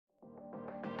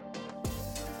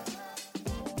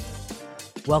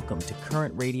Welcome to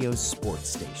Current Radio's Sports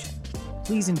Station.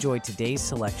 Please enjoy today's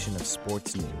selection of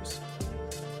sports news.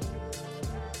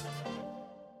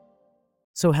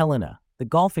 So, Helena, the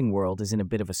golfing world is in a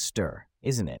bit of a stir,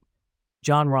 isn't it?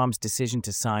 Jon Rahm's decision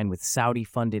to sign with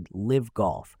Saudi-funded LIV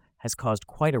Golf has caused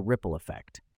quite a ripple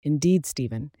effect. Indeed,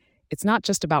 Steven. It's not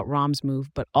just about Rahm's move,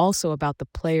 but also about the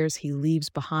players he leaves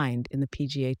behind in the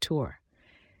PGA Tour.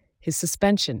 His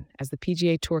suspension, as the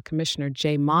PGA Tour Commissioner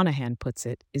Jay Monahan puts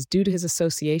it, is due to his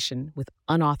association with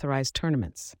unauthorized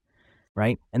tournaments.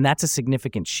 Right? And that's a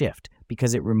significant shift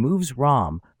because it removes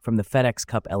Rahm from the FedEx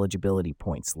Cup eligibility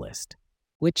points list.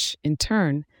 Which, in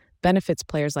turn, benefits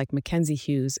players like Mackenzie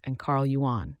Hughes and Carl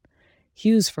Yuan.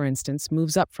 Hughes, for instance,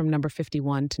 moves up from number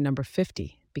 51 to number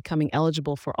 50, becoming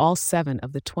eligible for all 7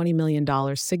 of the $20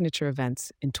 million signature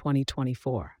events in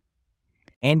 2024.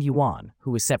 And Yuan,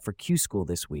 who is set for Q School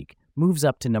this week, moves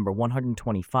up to number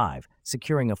 125,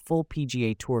 securing a full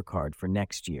PGA Tour card for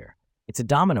next year. It's a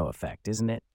domino effect, isn't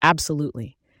it?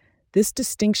 Absolutely. This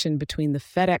distinction between the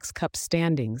FedEx Cup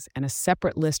standings and a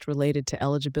separate list related to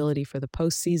eligibility for the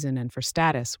postseason and for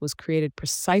status was created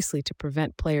precisely to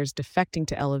prevent players defecting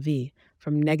to LIV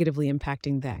from negatively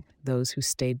impacting those who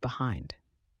stayed behind.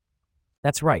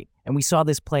 That's right, and we saw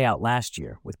this play out last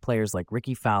year with players like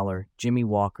Ricky Fowler, Jimmy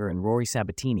Walker, and Rory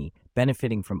Sabatini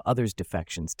benefiting from others'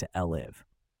 defections to LIV.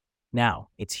 Now,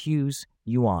 it's Hughes,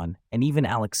 Yuan, and even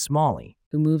Alex Smalley,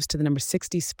 who moves to the number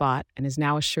 60 spot and is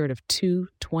now assured of 2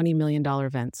 $20 million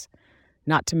events,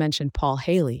 not to mention Paul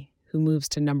Haley, who moves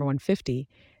to number 150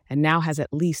 and now has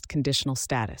at least conditional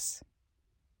status.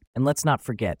 And let's not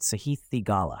forget Sahith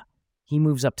Theegala. He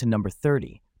moves up to number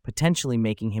 30, potentially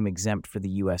making him exempt for the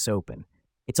U.S. Open.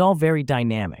 It's all very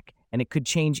dynamic, and it could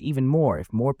change even more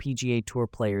if more PGA Tour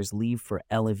players leave for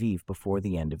LIV before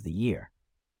the end of the year.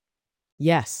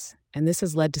 Yes, and this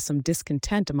has led to some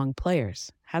discontent among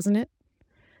players, hasn't it?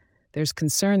 There's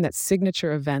concern that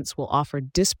signature events will offer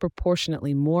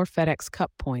disproportionately more FedEx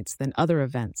Cup points than other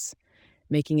events,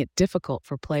 making it difficult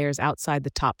for players outside the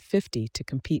top 50 to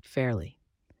compete fairly.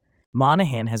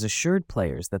 Monahan has assured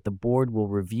players that the board will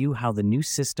review how the new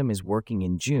system is working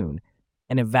in June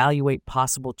and evaluate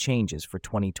possible changes for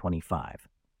 2025.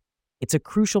 It's a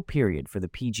crucial period for the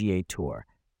PGA Tour,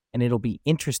 and it'll be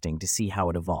interesting to see how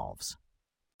it evolves.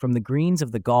 From the greens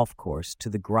of the golf course to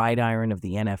the gridiron of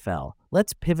the NFL,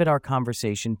 let's pivot our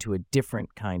conversation to a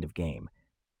different kind of game.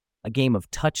 A game of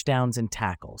touchdowns and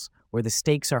tackles, where the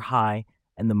stakes are high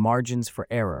and the margins for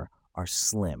error are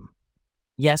slim.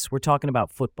 Yes, we're talking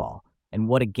about football, and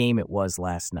what a game it was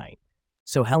last night.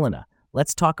 So, Helena,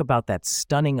 let's talk about that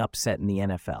stunning upset in the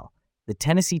NFL. The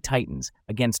Tennessee Titans,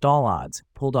 against all odds,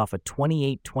 pulled off a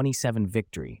 28-27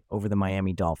 victory over the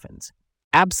Miami Dolphins.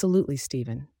 Absolutely,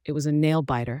 Steven. It was a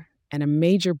nail-biter and a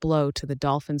major blow to the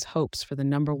Dolphins' hopes for the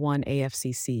number 1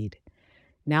 AFC seed.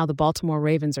 Now the Baltimore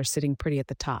Ravens are sitting pretty at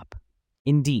the top.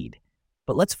 Indeed.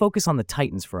 But let's focus on the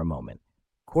Titans for a moment.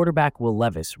 Quarterback Will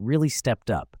Levis really stepped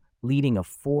up, leading a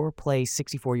 4-play,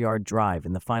 64-yard drive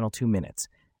in the final 2 minutes,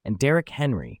 and Derrick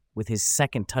Henry, with his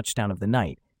second touchdown of the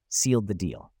night, sealed the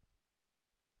deal.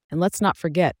 And let's not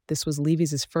forget, this was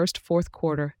Levy's first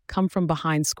fourth-quarter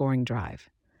come-from-behind scoring drive.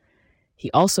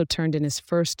 He also turned in his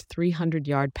first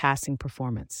 300-yard passing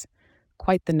performance.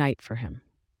 Quite the night for him.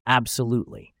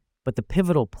 Absolutely. But the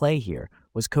pivotal play here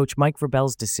was Coach Mike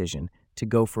Vrabel's decision to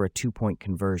go for a 2-point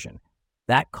conversion.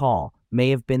 That call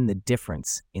may have been the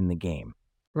difference in the game.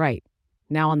 Right.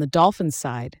 Now on the Dolphins'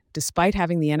 side, despite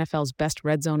having the NFL's best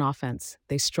red zone offense,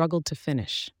 they struggled to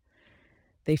finish.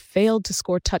 They failed to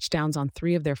score touchdowns on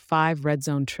 3 of their 5 red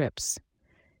zone trips.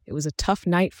 It was a tough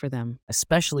night for them,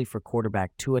 especially for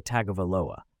quarterback Tua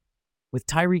Tagovailoa. With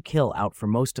Tyreek Hill out for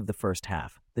most of the first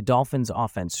half, the Dolphins'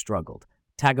 offense struggled.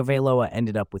 Tagovailoa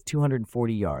ended up with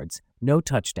 240 yards, no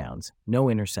touchdowns, no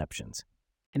interceptions.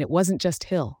 And it wasn't just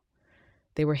Hill.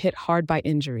 They were hit hard by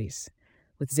injuries,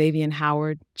 with Xavier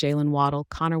Howard, Jalen Waddle,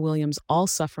 Connor Williams all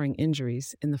suffering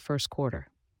injuries in the first quarter.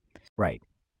 Right.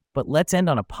 But let's end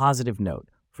on a positive note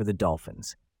for the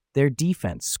Dolphins. Their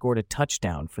defense scored a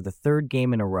touchdown for the 3rd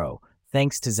game in a row,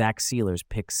 thanks to Zach Sealer's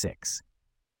pick 6.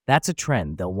 That's a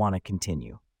trend they'll want to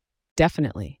continue.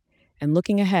 Definitely. And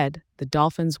looking ahead, the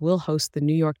Dolphins will host the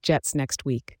New York Jets next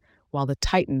week, while the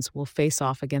Titans will face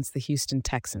off against the Houston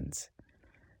Texans.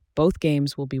 Both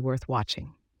games will be worth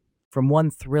watching. From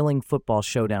one thrilling football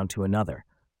showdown to another,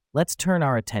 let's turn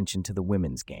our attention to the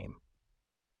women's game.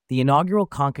 The inaugural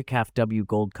Concacaf W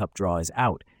Gold Cup draw is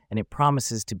out, and it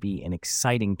promises to be an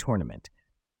exciting tournament.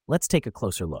 Let's take a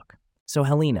closer look. So,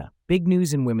 Helena, big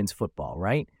news in women's football,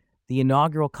 right? The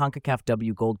inaugural Concacaf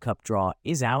W Gold Cup draw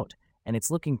is out, and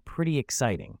it's looking pretty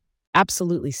exciting.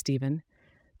 Absolutely, Steven.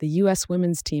 The U.S.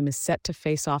 women's team is set to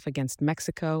face off against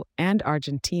Mexico and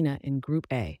Argentina in Group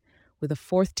A, with a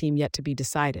fourth team yet to be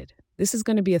decided. This is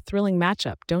going to be a thrilling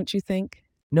matchup, don't you think?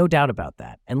 No doubt about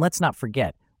that. And let's not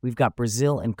forget, we've got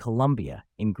Brazil and Colombia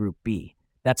in Group B.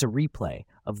 That's a replay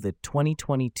of the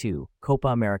 2022 Copa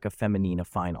America Femenina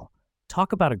final.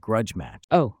 Talk about a grudge match.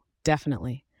 Oh,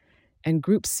 definitely. And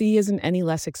Group C isn't any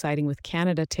less exciting with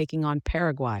Canada taking on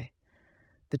Paraguay.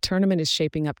 The tournament is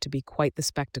shaping up to be quite the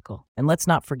spectacle. And let's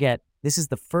not forget, this is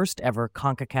the first ever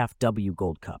Concacaf W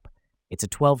Gold Cup. It's a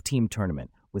 12-team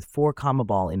tournament with 4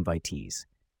 CONMEBOL invitees.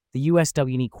 The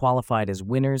USWE qualified as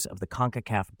winners of the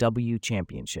Concacaf W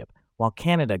Championship, while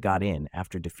Canada got in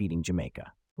after defeating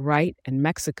Jamaica. Right, and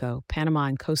Mexico, Panama,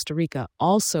 and Costa Rica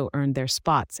also earned their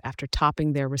spots after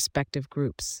topping their respective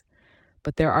groups.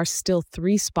 But there are still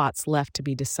 3 spots left to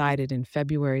be decided in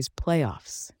February's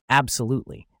playoffs.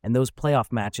 Absolutely, and those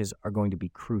playoff matches are going to be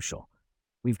crucial.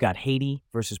 We've got Haiti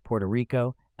versus Puerto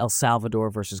Rico, El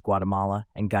Salvador versus Guatemala,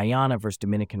 and Guyana versus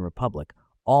Dominican Republic,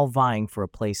 all vying for a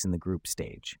place in the group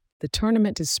stage. The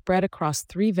tournament is spread across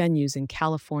 3 venues in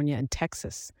California and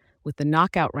Texas, with the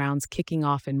knockout rounds kicking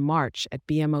off in March at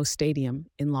BMO Stadium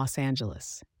in Los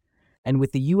Angeles. And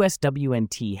with the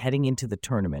USWNT heading into the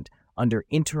tournament under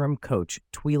interim coach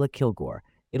Twyla Kilgore,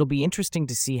 it'll be interesting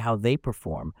to see how they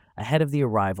perform ahead of the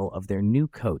arrival of their new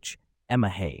coach, Emma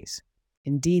Hayes.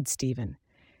 Indeed, Stephen.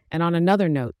 And on another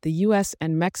note, the U.S.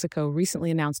 and Mexico recently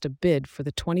announced a bid for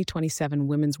the 2027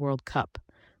 Women's World Cup,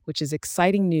 which is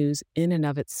exciting news in and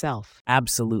of itself.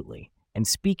 Absolutely. And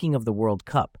speaking of the World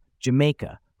Cup,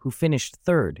 Jamaica, who finished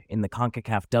 3rd in the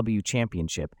Concacaf W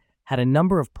Championship, had a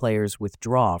number of players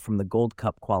withdraw from the Gold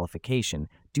Cup qualification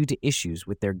due to issues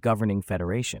with their governing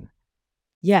federation.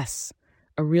 Yes,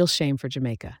 a real shame for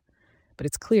Jamaica. But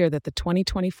it's clear that the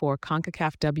 2024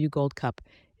 Concacaf W Gold Cup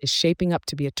is shaping up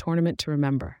to be a tournament to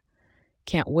remember.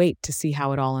 Can't wait to see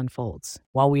how it all unfolds.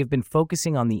 While we have been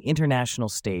focusing on the international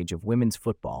stage of women's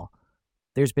football,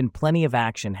 there's been plenty of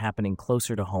action happening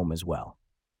closer to home as well.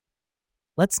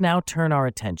 Let's now turn our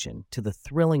attention to the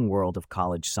thrilling world of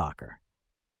college soccer,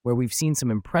 where we've seen some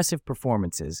impressive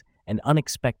performances and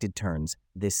unexpected turns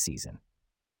this season.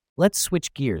 Let's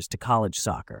switch gears to college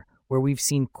soccer, where we've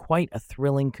seen quite a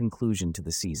thrilling conclusion to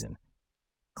the season.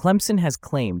 Clemson has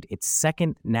claimed its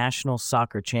 2nd national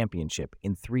soccer championship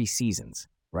in 3 seasons,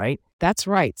 right? That's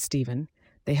right, Stephen.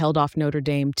 They held off Notre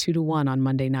Dame 2-1 on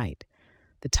Monday night.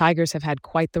 The Tigers have had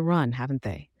quite the run, haven't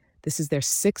they? This is their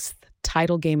 6th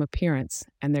title game appearance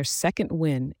and their 2nd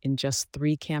win in just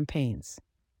 3 campaigns.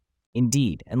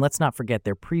 Indeed, and let's not forget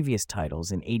their previous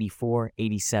titles in '84,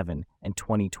 '87, and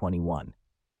 2021.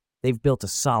 They've built a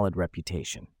solid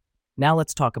reputation. Now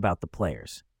let's talk about the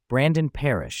players. Brandon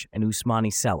Parrish and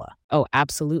Ousmane Sella. Oh,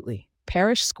 absolutely.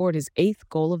 Parrish scored his 8th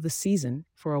goal of the season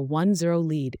for a 1-0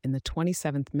 lead in the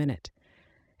 27th minute.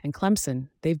 And Clemson,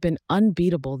 they've been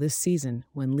unbeatable this season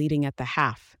when leading at the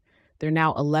half. They're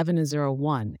now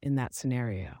 11-0-1 in that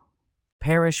scenario.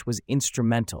 Parrish was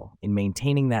instrumental in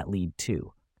maintaining that lead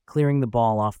too, clearing the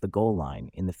ball off the goal line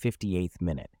in the 58th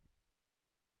minute.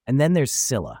 And then there's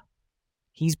Silla.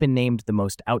 He's been named the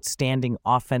most outstanding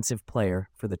offensive player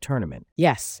for the tournament.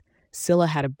 Yes, Silla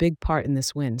had a big part in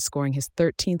this win, scoring his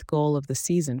 13th goal of the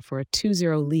season for a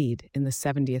 2-0 lead in the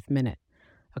 70th minute.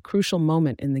 A crucial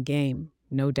moment in the game,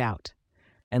 no doubt.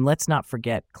 And let's not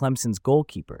forget Clemson's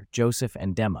goalkeeper, Joseph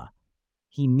Ndema.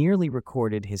 He nearly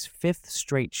recorded his 5th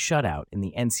straight shutout in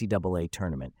the NCAA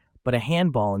tournament, but a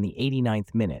handball in the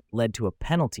 89th minute led to a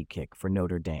penalty kick for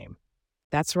Notre Dame.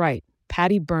 That's right.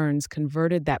 Patty Burns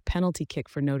converted that penalty kick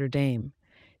for Notre Dame.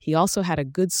 He also had a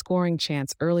good scoring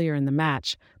chance earlier in the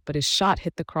match, but his shot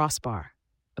hit the crossbar.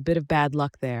 A bit of bad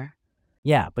luck there.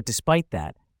 Yeah, but despite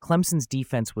that, Clemson's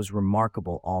defense was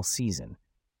remarkable all season.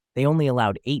 They only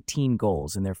allowed 18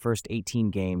 goals in their first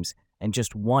 18 games and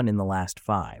just 1 in the last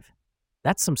 5.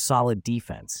 That's some solid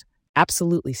defense.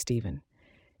 Absolutely, Stephen.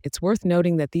 It's worth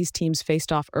noting that these teams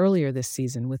faced off earlier this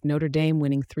season with Notre Dame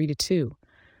winning 3-2.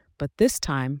 But this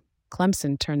time,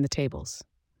 Clemson turned the tables.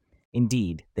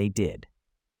 Indeed, they did.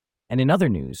 And in other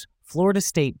news, Florida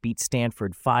State beat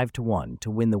Stanford 5-1 to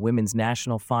win the women's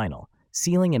national final,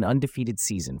 sealing an undefeated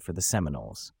season for the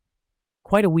Seminoles.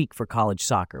 Quite a week for college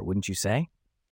soccer, wouldn't you say?